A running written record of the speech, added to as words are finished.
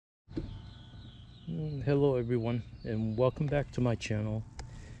Hello everyone, and welcome back to my channel.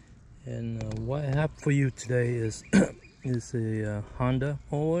 And what I have for you today is is a Honda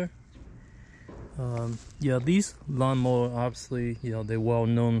mower. Yeah, these lawnmower obviously, they're well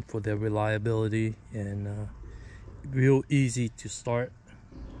known for their reliability and real easy to start.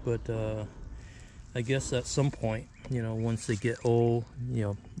 But I guess at some point, once they get old,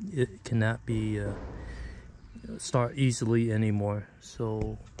 it cannot be start easily anymore.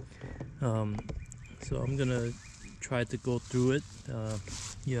 So I'm gonna try to go through it.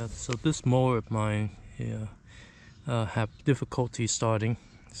 Yeah, so this mower of mine, have difficulty starting.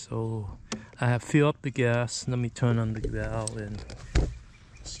 So I have filled up the gas. Let me turn on the valve and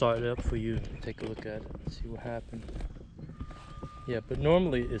start it up for you. Take a look at it and see what happened. Yeah, but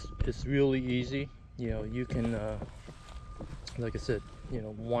normally it's really easy. You can, like I said,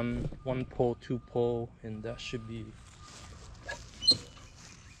 one pull, two pull, and that should be.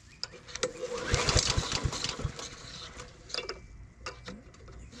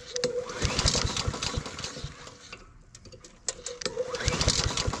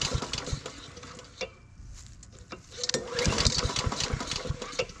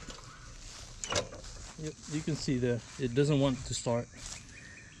 You can see there, it doesn't want to start.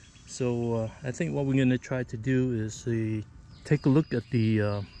 So I think what we're going to try to do is take a look at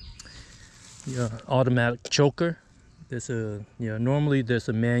the automatic choker. There's normally there's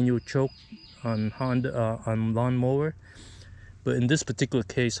a manual choke on on lawnmower, but in this particular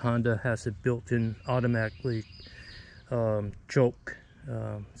case, Honda has a built-in automatically choke.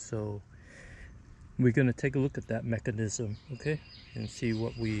 So we're going to take a look at that mechanism, okay, and see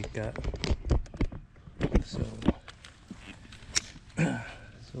what we got. So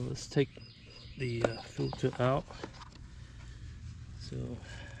let's take the filter out. So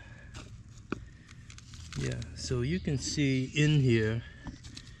yeah, so you can see in here,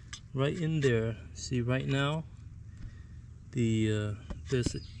 right in there, see right now, the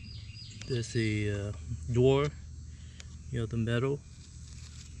there's a door, the metal,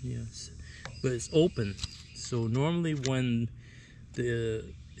 yes, but it's open. So normally when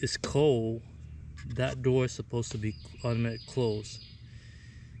it's cold, that door is supposed to be automatic closed,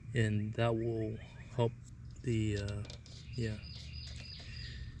 and that will help the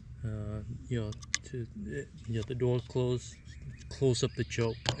the door close up the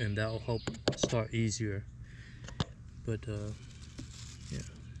choke, and that will help start easier. But yeah,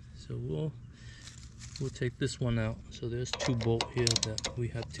 so we'll take this one out. So there's two bolts here that we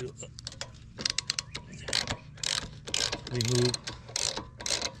have to remove.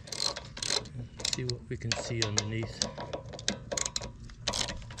 See what we can see underneath.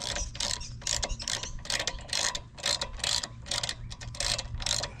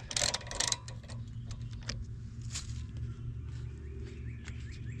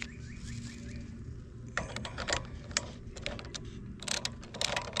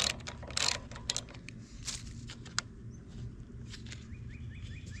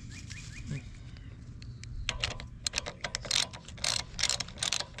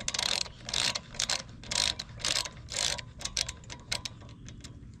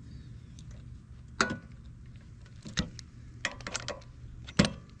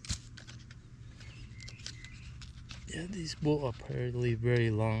 Yeah, these bolts are apparently very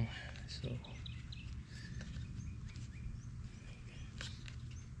long, so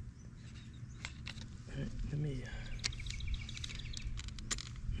let me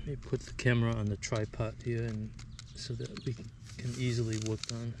put the camera on the tripod here, and so that we can easily work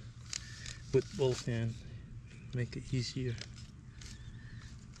on with both hands, make it easier.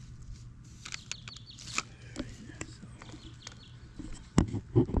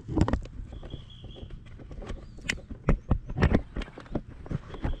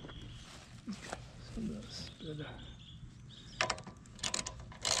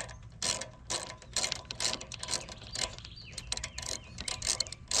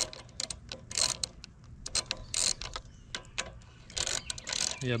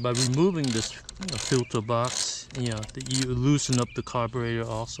 Yeah, by removing this filter box, you loosen up the carburetor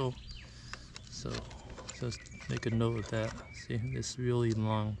also. So just make a note of that. See, it's really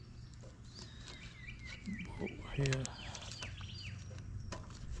long bolt here.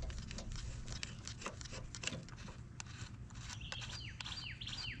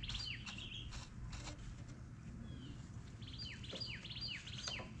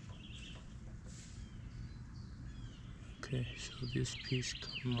 Okay, so this piece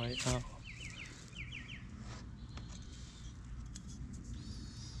come right out.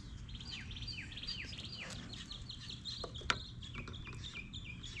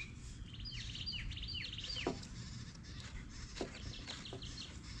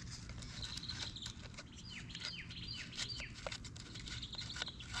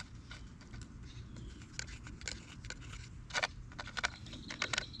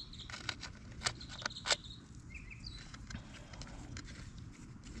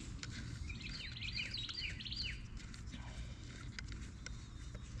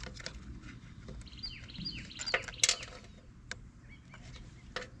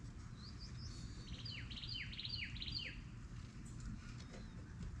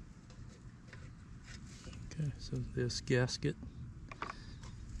 Okay, so this gasket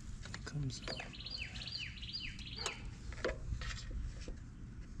comes out.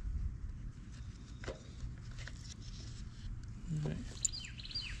 Alright.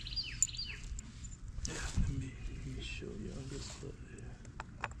 Yeah, let me show you on this side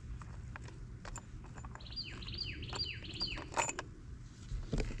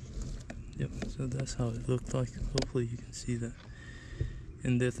here. Yep, so that's how it looked like. Hopefully you can see that.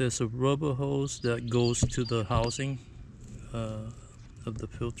 And there's a rubber hose that goes to the housing of the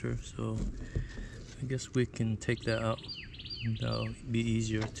filter, so I guess we can take that out. That'll be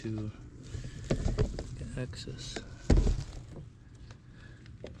easier to get access.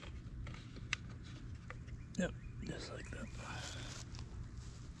 Yep, just like that.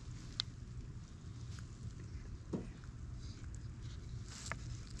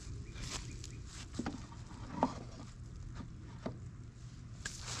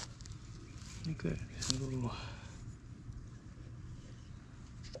 Okay, so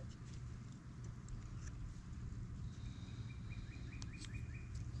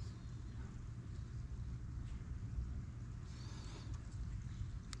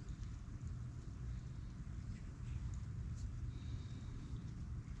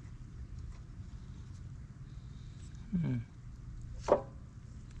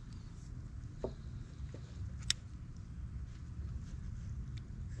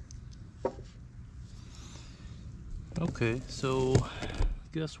okay, so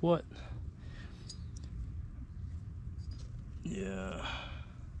guess what? Yeah.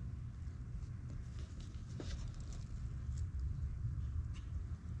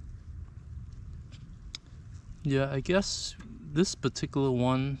 Yeah, I guess this particular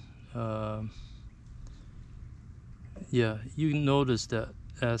one, yeah, you notice that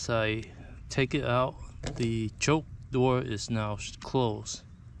as I take it out, the choke door is now closed.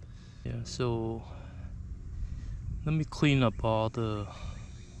 Yeah, so let me clean up all the,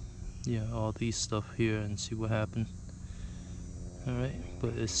 all these stuff here and see what happened. Alright,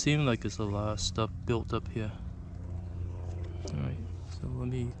 but it seemed like there's a lot of stuff built up here. Alright, so let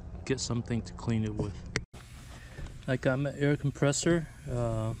me get something to clean it with. I got my air compressor,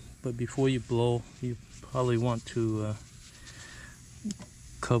 but before you blow, you probably want to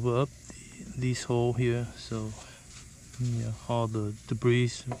cover up these holes here, so all the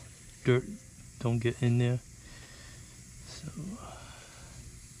debris, dirt don't get in there. So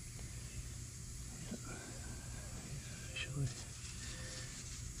actually,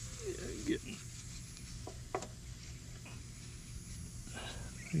 getting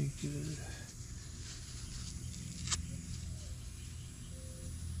pretty good.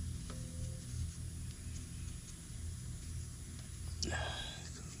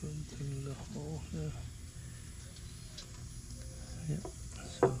 Through the hole there. Yep.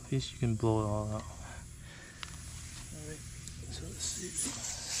 So at least you can blow it all out. Alright, so let's see.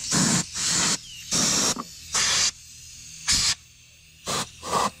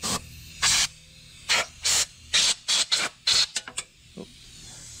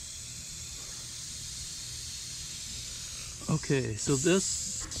 Okay, so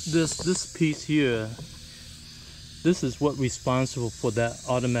this piece here, this is what responsible for that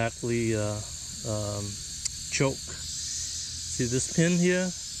automatically choke. See this pin here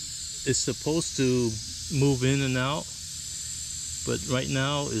is supposed to move in and out, but right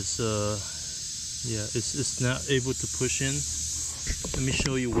now it's it's not able to push in. Let me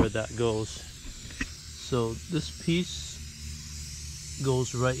show you where that goes. So this piece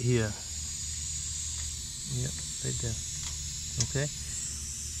goes right here. Yep, right there. Okay,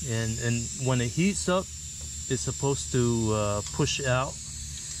 and when it heats up, it's supposed to push out.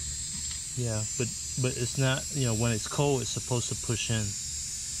 Yeah, but it's not. When it's cold, it's supposed to push in.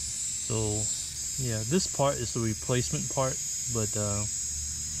 So yeah, this part is the replacement part, but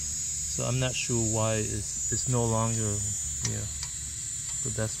so I'm not sure why it's no longer. Yeah,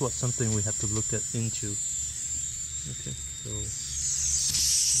 but that's something we have to look into. Okay, so let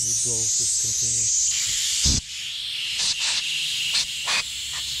me blow this container.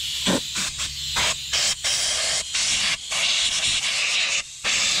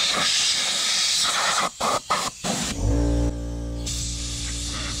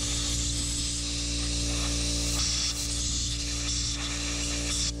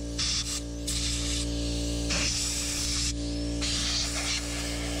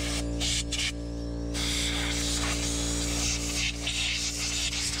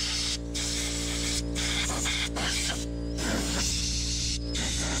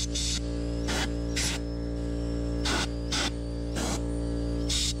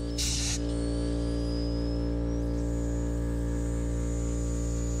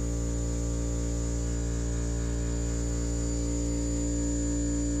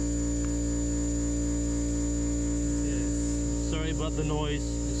 sorry about the noise.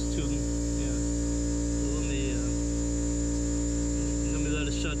 It's too, yeah. So let me let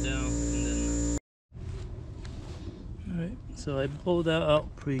it shut down, and then. All right. So I pulled that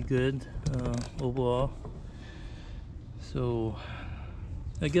out pretty good overall. So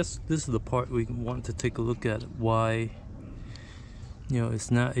I guess this is the part we want to take a look at, why it's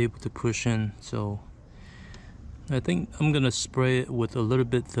not able to push in. So I think I'm gonna spray it with a little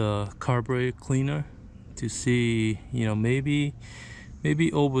bit carburetor cleaner to see, maybe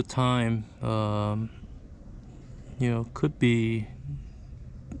over time, could be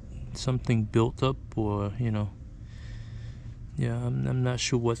something built up, or I'm not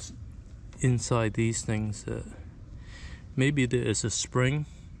sure what's inside these things. Maybe there is a spring,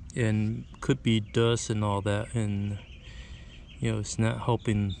 and could be dust and all that, and it's not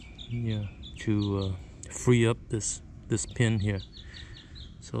helping to free up this pin here.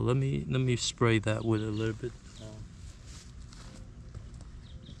 So let me spray that with a little bit.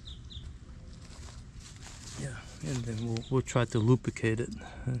 Yeah, and then we'll try to lubricate it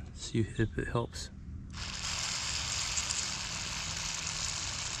and see if it helps.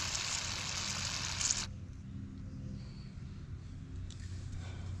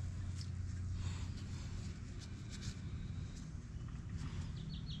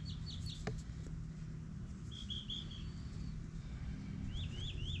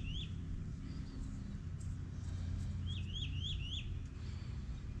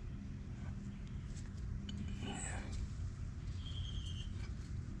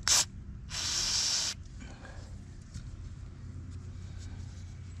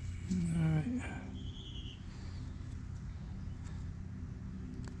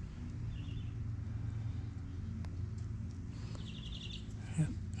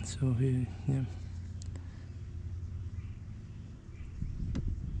 So here, yeah.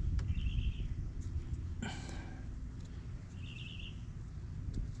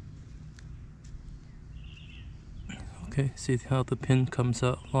 Okay, see how the pin comes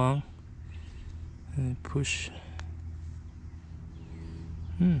out long, and push.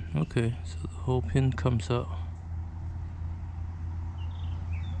 Okay, so the whole pin comes out.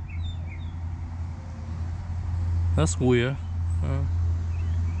 That's weird.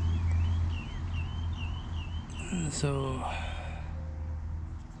 So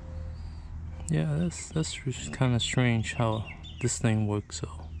yeah, that's just kind of strange how this thing works. So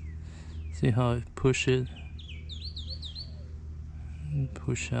see how I push it and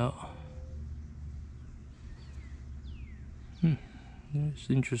push out. It's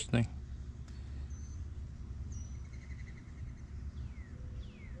interesting.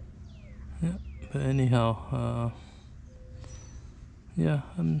 Yeah, but anyhow, yeah,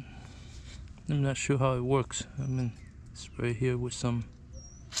 I'm not sure how it works. I'm gonna spray here with some.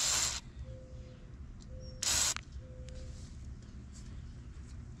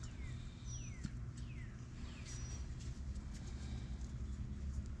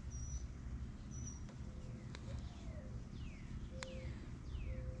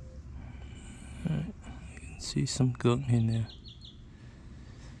 Alright, you can see some gunk in there.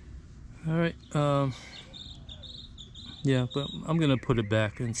 Alright, yeah, but I'm gonna put it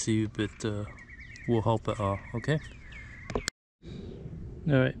back and see if it will help at all, okay?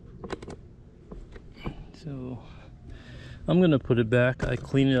 Alright, so I'm gonna put it back. I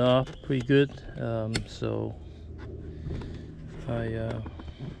cleaned it off pretty good, so like I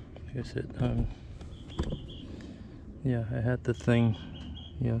said, yeah, I had the thing,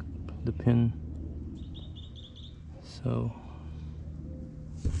 the pin, so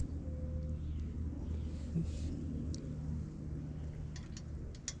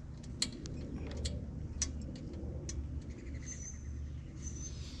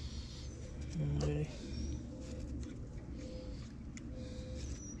ready.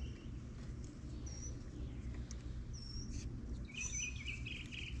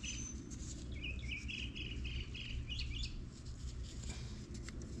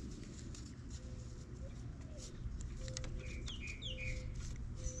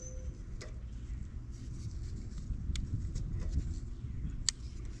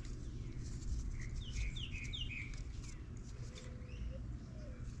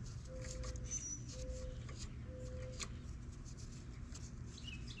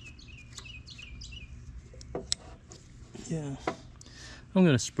 Yeah, I'm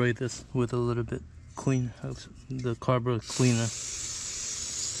gonna spray this with a little bit clean of the carburetor cleaner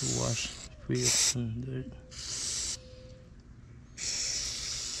to wash free of some dirt.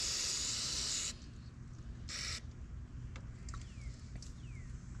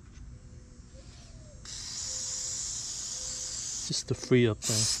 Just to free up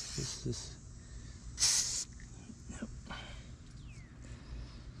things. Yep.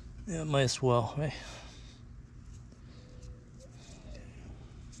 Yeah, might as well, right?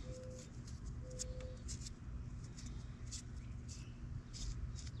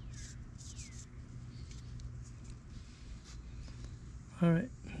 All right,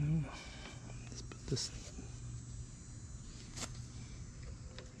 let's put this.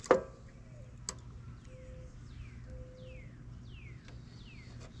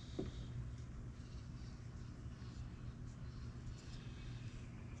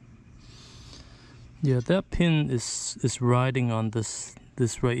 Yeah, that pin is riding on this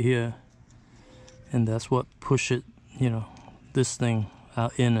right here, and that's what push it, you know, this thing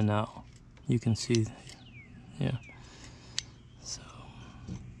out, in and out. You can see, yeah. So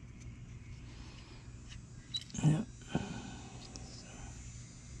yeah,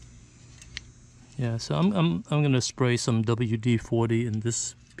 yeah. So I'm gonna spray some WD-40 in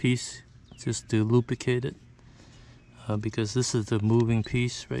this piece just to lubricate it, because this is the moving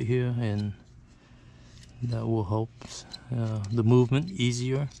piece right here, and that will help the movement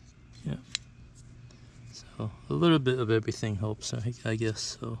easier. Yeah. So a little bit of everything helps, I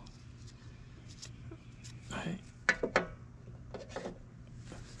guess. So. All right.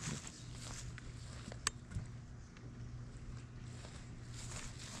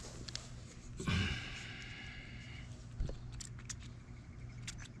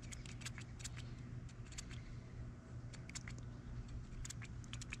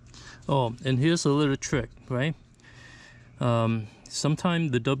 Oh, and here's a little trick, right?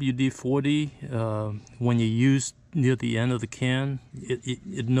 Sometimes the WD-40, when you use near the end of the can,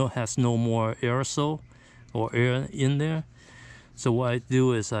 it has no more aerosol or air in there. So what I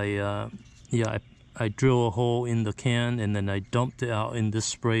do is I drill a hole in the can, and then I dump it out in this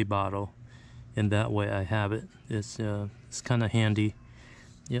spray bottle, and that way I have it. It's kind of handy.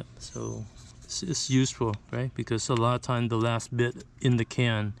 Yep. So it's useful, right? Because a lot of times the last bit in the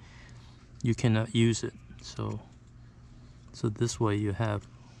can, you cannot use it. So this way you have,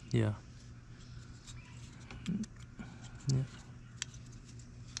 yeah. Yeah.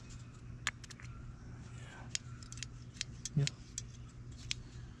 Yeah.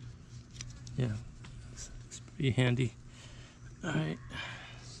 Yeah. It's pretty handy. All right.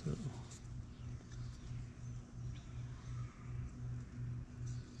 So.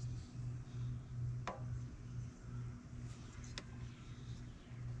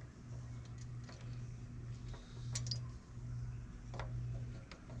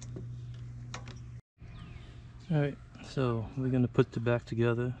 All right. So we're gonna put the back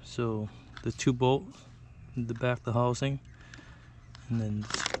together. So the 2 bolts in the back of the housing, and then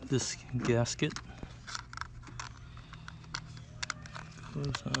this gasket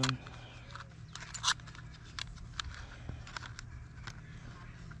goes on.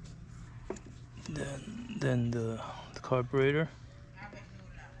 Then the carburetor.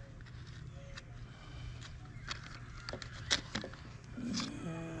 I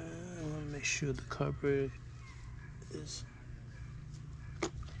want to make sure the carburetor is.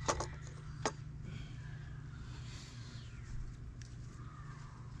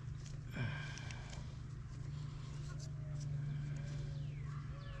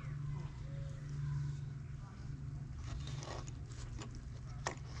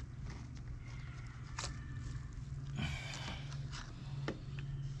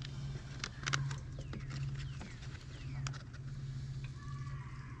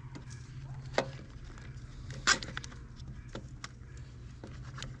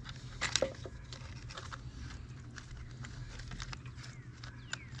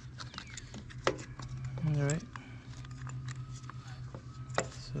 All right.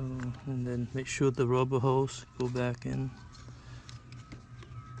 So, and then make sure the rubber hose go back in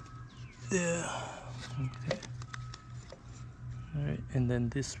there. Okay. All right, and then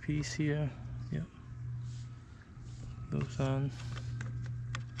this piece here, yep, goes on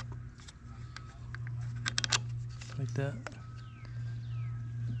like that.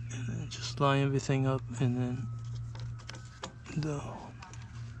 And then just line everything up, and then the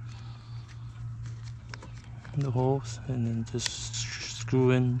holes, and then just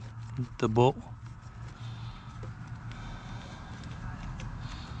screw in the bolt.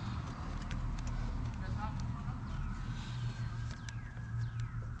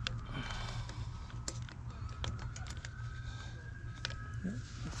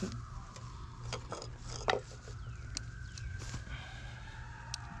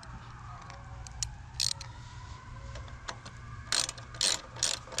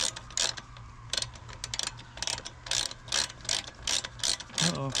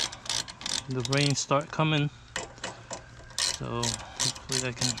 Uh-oh, the rain start coming, so hopefully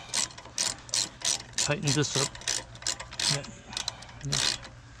I can tighten this up. Yeah. Yeah.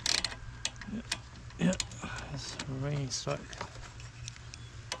 The rain start.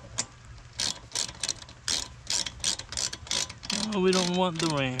 Oh, we don't want the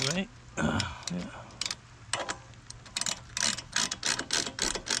rain, right? Yeah.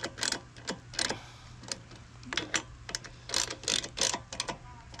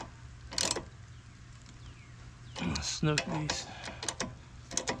 Snook these.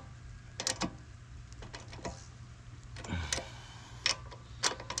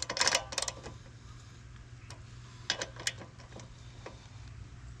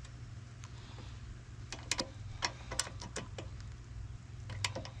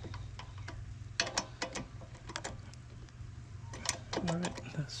 Alright,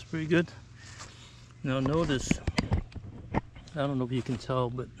 that's pretty good. Now notice, I don't know if you can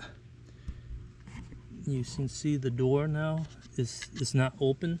tell, but you can see the door now is not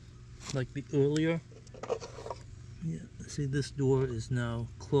open like the earlier. Yeah, see, this door is now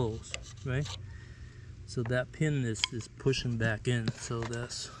closed, right? So that pin is pushing back in, so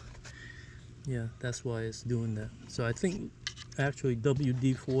that's why it's doing that. So I think actually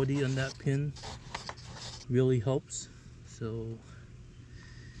WD-40 on that pin really helps. So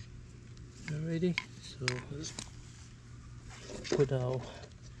alrighty, so let's put our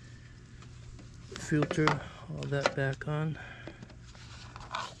filter, all that back on.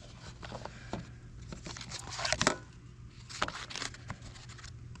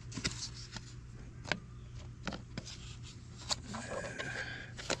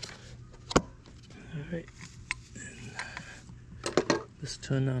 Alright, let's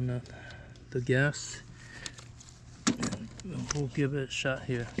turn on the gas. We'll give it a shot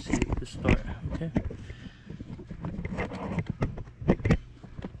here, see if it starts, okay?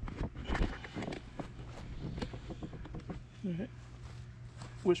 Alright,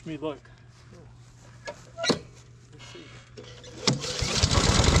 wish me luck. Let's see.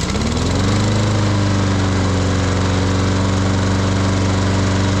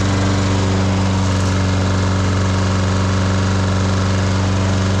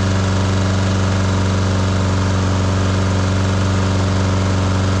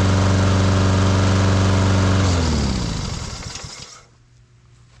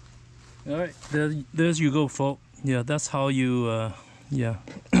 Alright, there's you go, folks. Yeah, that's how you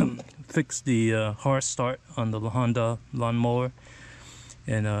fix the hard start on the Honda lawnmower.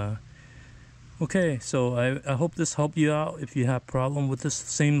 And okay, so I hope this helped you out if you have problem with this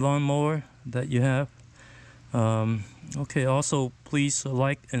same lawnmower that you have. Okay, also please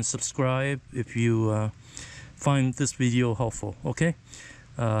like and subscribe if you find this video helpful. Okay,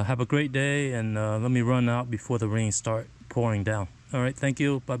 have a great day, and let me run out before the rain start pouring down. All right, thank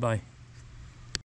you, bye bye.